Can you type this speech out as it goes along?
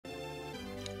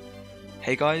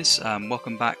Hey guys,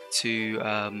 welcome back to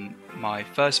my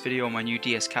first video on my new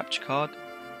DS capture card.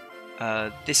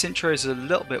 This intro is a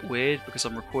little bit weird because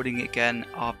I'm recording it again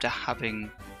after having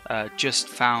just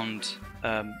found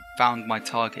my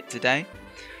target today.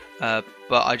 But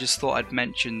I just thought I'd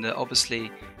mention that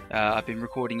obviously I've been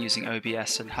recording using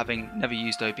OBS, and having never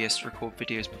used OBS to record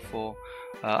videos before,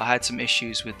 I had some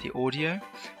issues with the audio.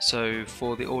 So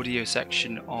for the audio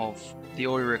section of the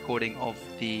audio recording of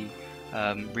the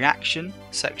reaction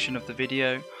section of the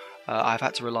video, I've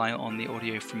had to rely on the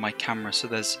audio from my camera, so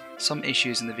there's some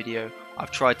issues in the video.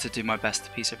 I've tried to do my best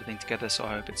to piece everything together, so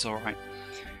I hope it's alright.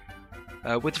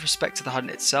 With respect to the hunt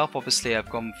itself, obviously I've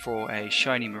gone for a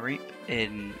shiny Mareep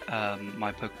in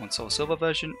my Pokemon SoulSilver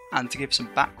version, and to give some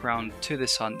background to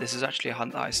this hunt, this is actually a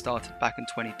hunt that I started back in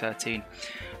 2013,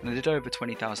 and I did over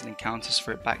 20,000 encounters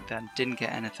for it back then, didn't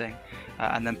get anything,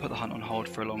 and then put the hunt on hold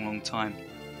for a long time.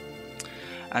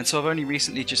 And so I've only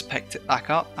recently just picked it back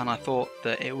up, and I thought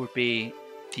that it would be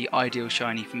the ideal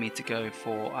shiny for me to go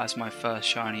for as my first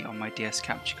shiny on my DS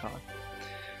capture card.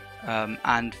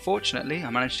 And fortunately I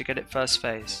managed to get it first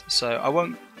phase, so I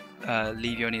won't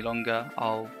leave you any longer.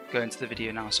 I'll go into the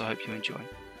video now, so I hope you enjoy.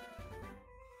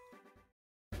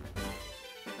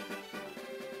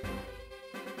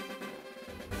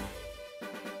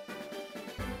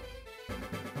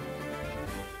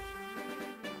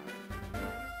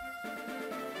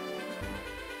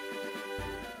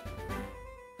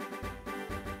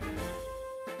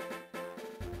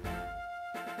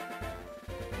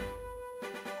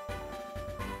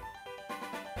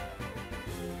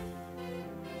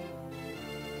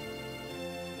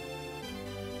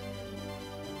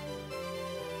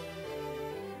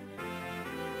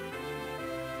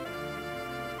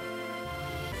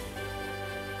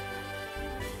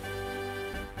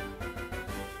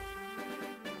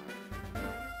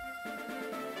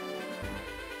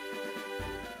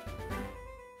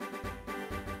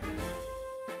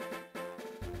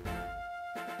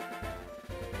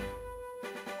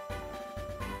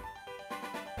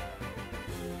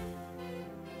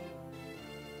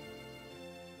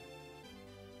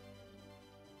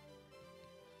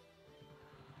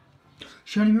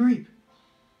 Shiny Mareep!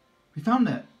 We found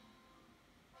it!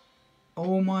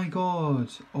 Oh my god!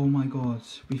 Oh my god!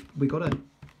 We got it!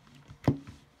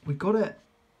 We got it!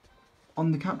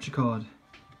 On the capture card!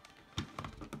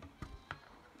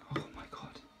 Oh my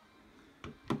god!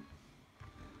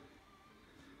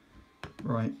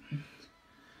 Right.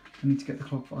 I need to get the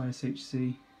clock for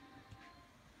ISHC.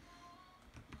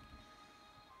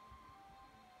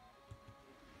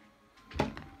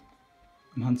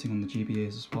 I'm hunting on the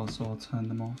GBAs as well, so I'll turn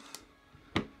them off.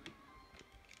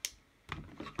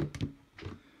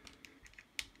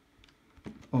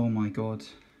 Oh my god.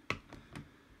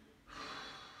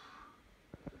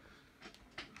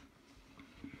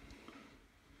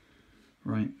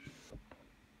 Right.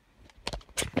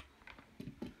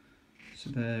 So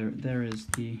there is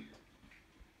the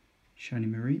shiny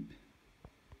Mareep.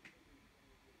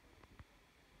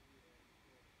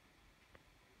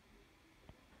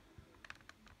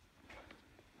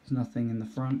 There's nothing in the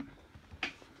front.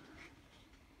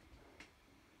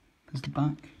 There's the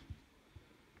back.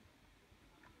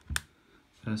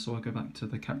 So I'll go back to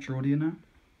the capture audio now.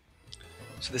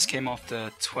 So this came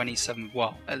after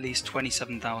at least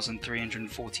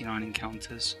 27,349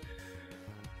 encounters.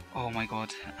 Oh my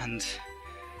god, and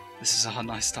this is a hunt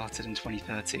I started in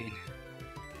 2013.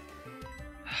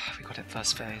 We got it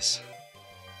first phase.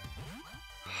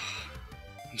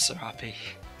 I'm so happy.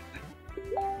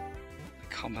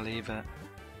 I can't believe it.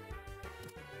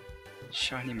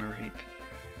 Shiny Mareep.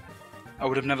 I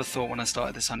would have never thought when I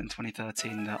started this hunt in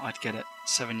 2013 that I'd get it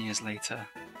 7 years later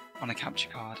on a capture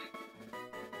card.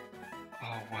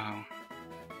 Oh wow.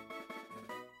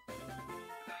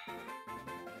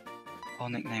 I'll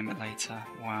nickname it later.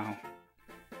 Wow.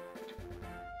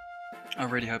 I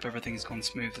really hope everything's gone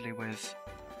smoothly with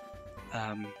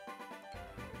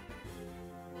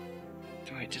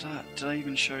wait, did I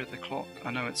even show the clock?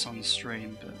 I know it's on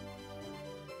stream, but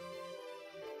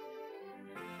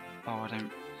oh,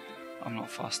 I'm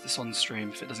not fussed. It's on stream.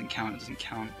 If it doesn't count, it doesn't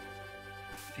count.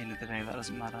 At the end of the day, that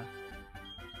doesn't matter.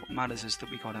 What matters is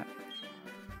that we got it.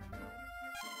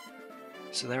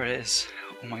 So there it is.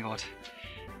 Oh my god.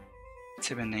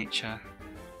 Tim in Nature,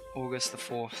 August the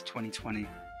 4th, 2020.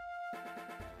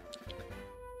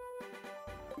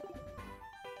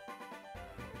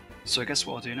 So I guess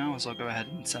what I'll do now is I'll go ahead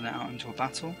and send it out into a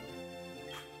battle.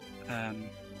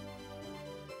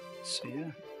 So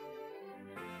yeah.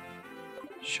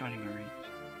 Shiny Mareep.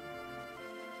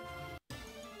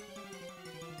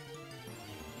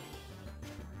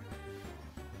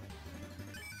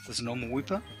 There's a normal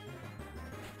Wooper.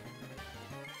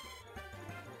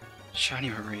 Shiny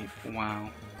Mareep, wow.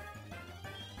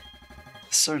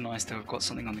 It's so nice to have got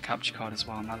something on the capture card as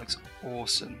well, and that looks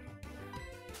awesome.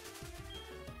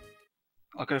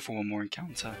 I'll go for one more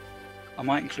encounter. I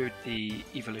might include the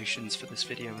evolutions for this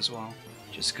video as well,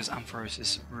 just because Ampharos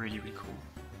is really cool.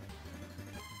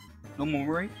 Normal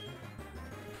Mareep.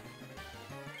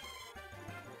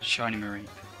 Shiny Mareep.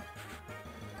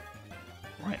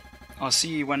 Right, I'll see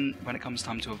you when it comes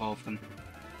time to evolve them.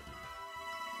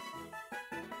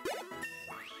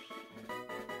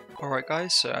 Alright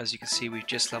guys, so as you can see we've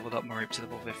just leveled up Mareep to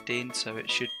level 15, so it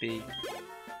should be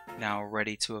now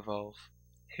ready to evolve.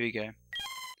 Here we go.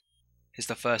 Here's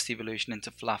the first evolution into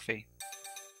Fluffy.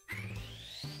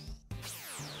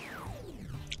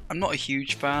 I'm not a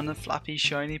huge fan of Flappy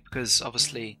Shiny because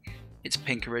obviously it's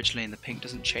pink originally and the pink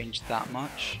doesn't change that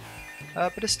much.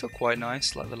 But it's still quite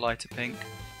nice, like the lighter pink.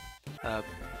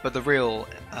 But the real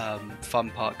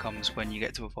fun part comes when you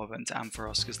get to evolve it into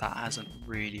Ampharos, because that has a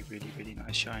really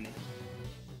nice shiny.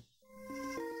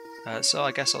 So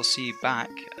I guess I'll see you back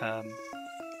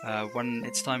when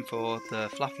it's time for the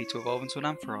Fluffy to evolve into an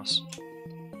Ampharos.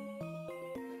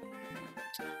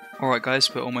 Alright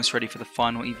guys, we're almost ready for the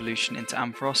final evolution into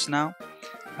Ampharos now.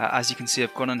 As you can see,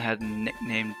 I've gone ahead and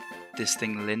nicknamed this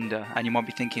thing Linda, and you might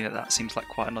be thinking that seems like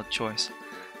quite an odd choice.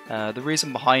 The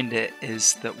reason behind it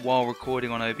is that while recording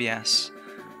on OBS,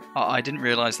 I didn't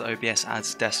realise that OBS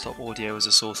adds desktop audio as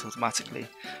a source automatically.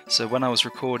 So when I was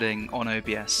recording on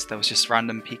OBS, there was just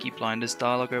random Peaky Blinders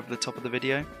dialogue over the top of the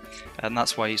video, and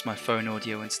that's why I used my phone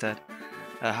audio instead.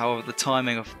 However, the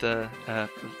timing of the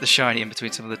shiny in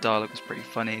between some of the dialogue was pretty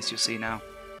funny, as you'll see now.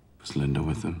 Was Linda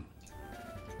with them?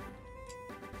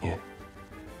 Yeah.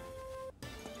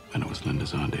 And it was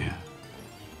Linda's idea.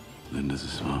 Linda's a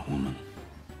smart woman.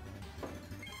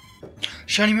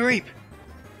 Shiny Mareep!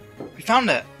 We found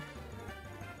it!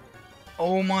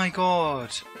 Oh my god!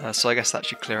 So I guess that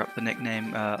should clear up the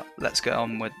nickname. Let's get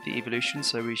on with the evolution,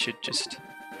 so we should just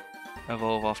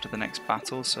evolve after the next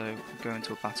battle, so we'll go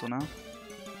into a battle now.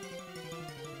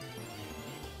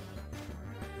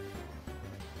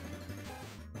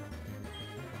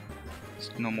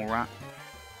 Just normal rat.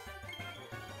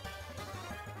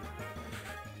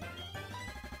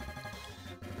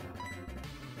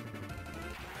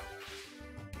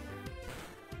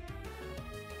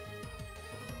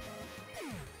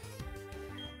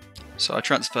 So I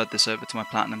transferred this over to my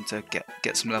Platinum to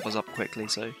get some levels up quickly,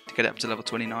 so to get it up to level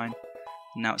 29.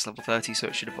 Now it's level 30, so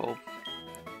it should evolve.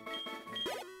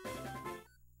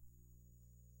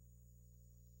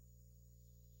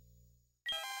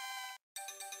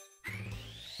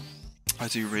 I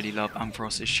do really love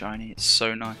Ampharos' shiny, it's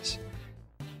so nice.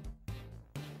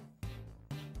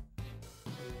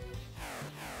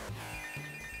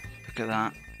 Look at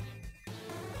that.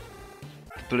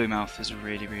 The blue mouth is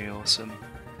really awesome.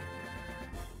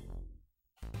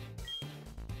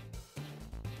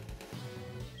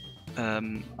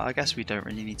 I guess we don't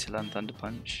really need to learn Thunder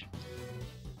Punch.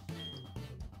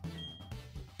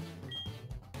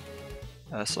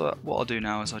 So what I'll do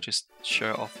now is I'll just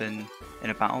show it off in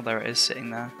a battle. There it is,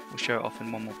 sitting there. We'll show it off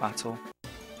in one more battle.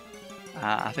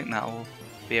 I think that'll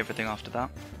be everything after that.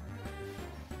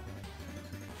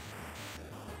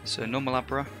 So normal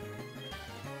Abra.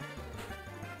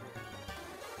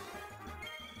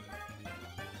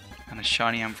 And a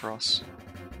shiny Ampharos.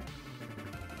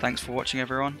 Thanks for watching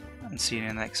everyone, and see you in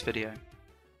the next video.